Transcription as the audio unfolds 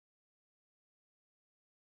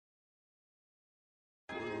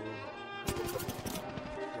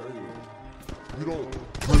you don't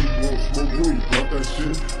smoke, you ain't got that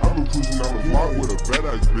shit. I've been cruising down the block with a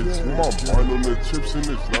badass bitch. With my mind on the chips and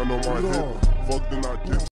it's not on my hip. Fuck then I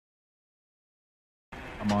get.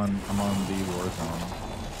 I'm on the war zone.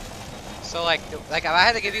 So like if I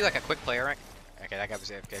had to give you like a quick player rank, okay, that guy was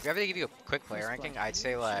AFK. If I had to give you a quick player ranking, I'd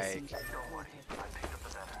say like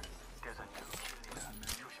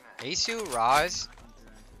Asu, Raz,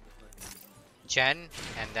 Jen,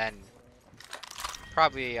 and then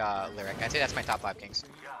probably Lyric. I'd say that's my top 5 kings.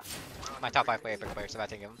 My top 5 epic players, if I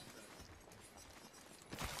think of them.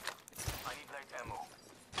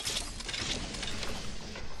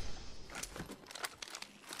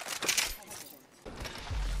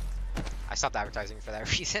 I stopped advertising for that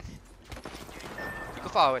reason. You can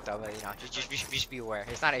follow it though, but you know, just be aware.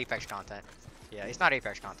 It's not Apex content. Yeah, it's not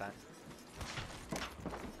Apex content.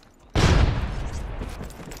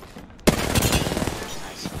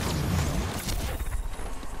 Nice.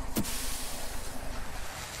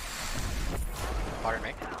 Pardon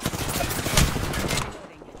me.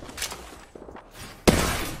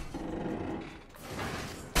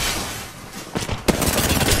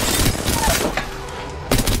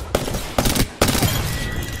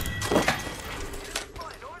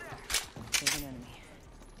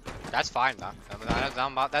 That's fine though.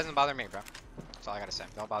 That doesn't bother me, bro. That's all I gotta say.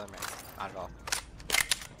 Don't bother me. Not at all.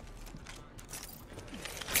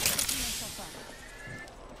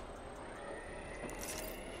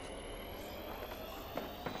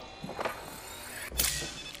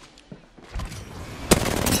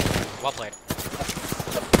 Well played.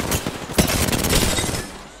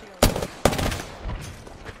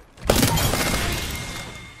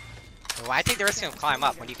 Well, I think the risk of climb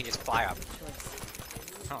up when you can just fly up.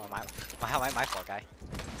 Oh, my fault, guy.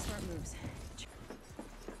 Smart moves.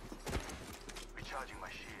 Recharging my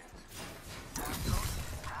shields.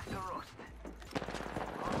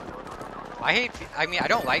 I mean, I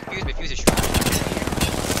don't like Fuse, but Fuse is strong.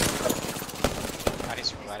 I didn't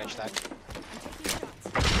super glad edge that.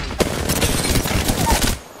 Broken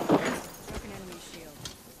enemy shield.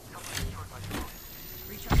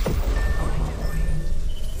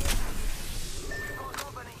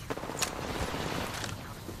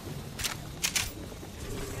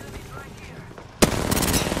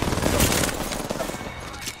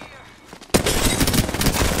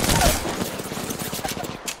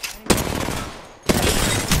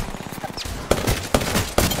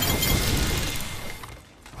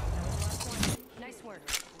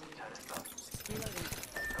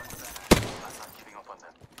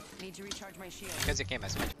 Need to recharge my shield. Because it came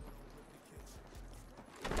as much.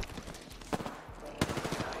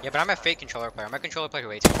 Yeah, but I'm a fake controller player. I'm a controller player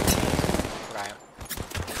who hates me. That's what I am.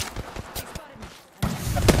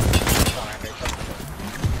 Oh, Rampage.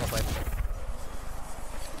 Well played.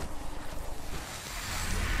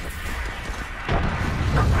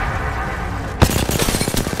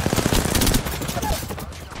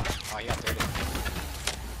 Oh, you got 30.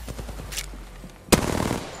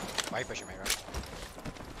 Why are you pushing me, bro?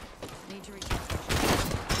 Need to recharge.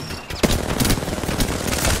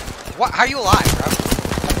 What? How are you alive, bro?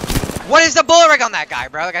 What is the bullet rig on that guy,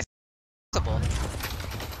 bro? That guy's possible.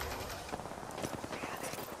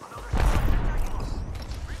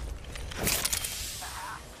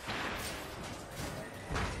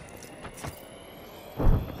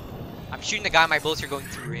 I'm shooting the guy. My bullets are going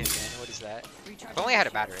through him, man. What is that? If only I had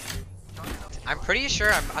a battery. I'm pretty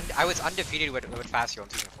sure I was undefeated with fast heal in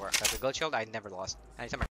season 4. As a gold shield, I never lost.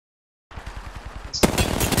 Anytime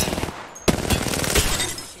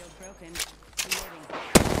Shield broken. Reloading.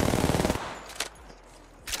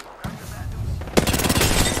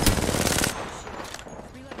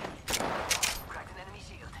 Cracked an enemy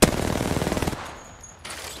shield.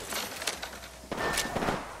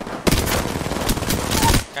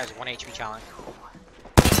 Guys, 1 HP challenge.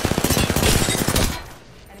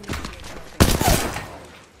 Enemy shield broken.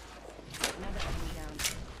 Another enemy down.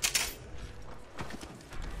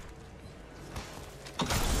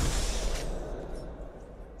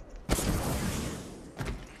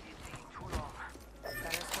 Got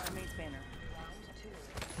our squad mate's banner.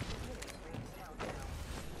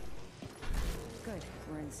 Good,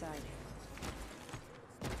 we're inside.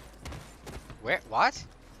 Where? What?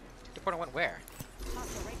 The portal went where?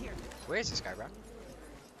 Hostile right here. Where is this guy, bro?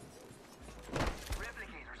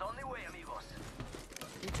 Replicators on the way, amigos.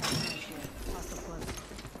 Recharge my shield. Hostile close.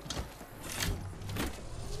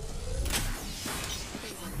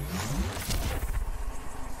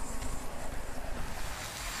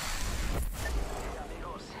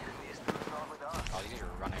 Amigos, this dude's wrong with us. Oh, these guys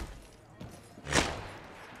are running.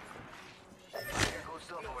 Here goes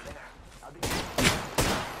stuff over there. I'll be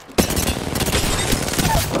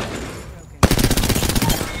Broken.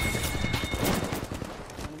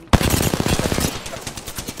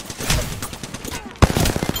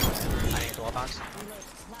 bounce. Reload.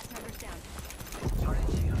 Last member's down. Charging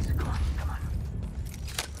shields. Come on, come on.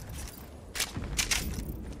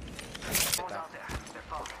 Someone's that. out there. They're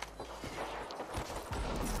falling.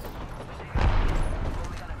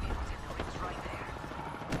 Only got a vehicle in the wings right there.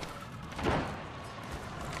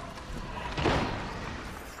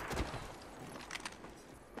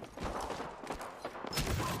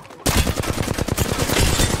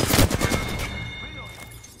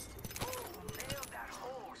 Nailed that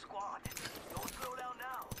whole squad. Don't slow down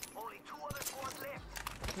now. Only 2 other squads left.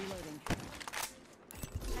 Reloading.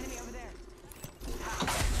 Enemy over there.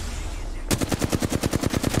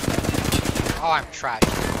 Oh, I'm trash.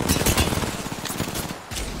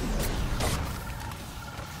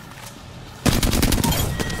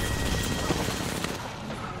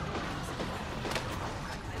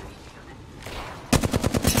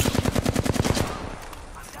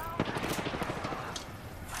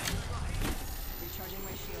 Recharging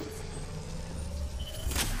my shields.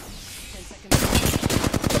 10 seconds.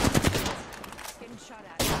 Getting shot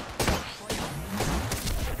at.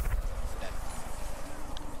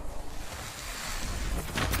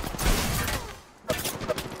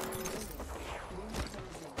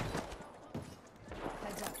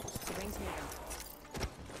 Heads up. The ring's moving.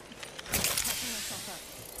 Catching myself up.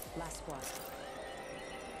 Last squad.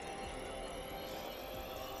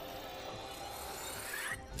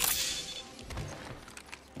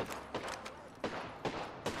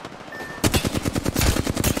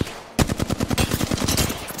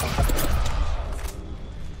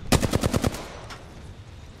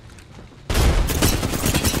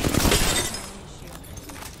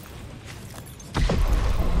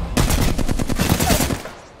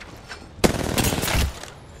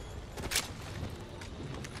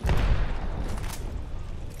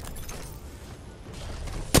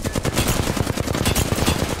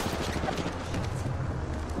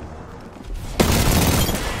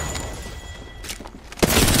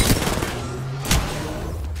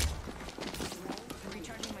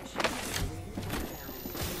 Recharging my shield.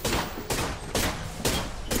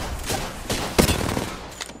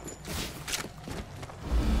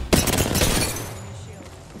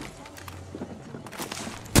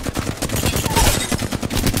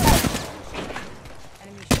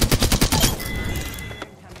 Enemy shield.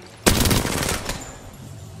 Incoming.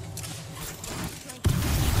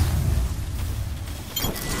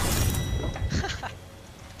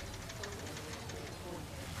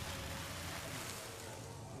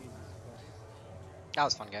 That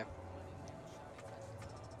was a fun game.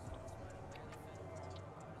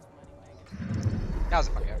 That was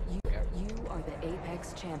a fun game. You are the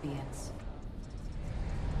Apex champions.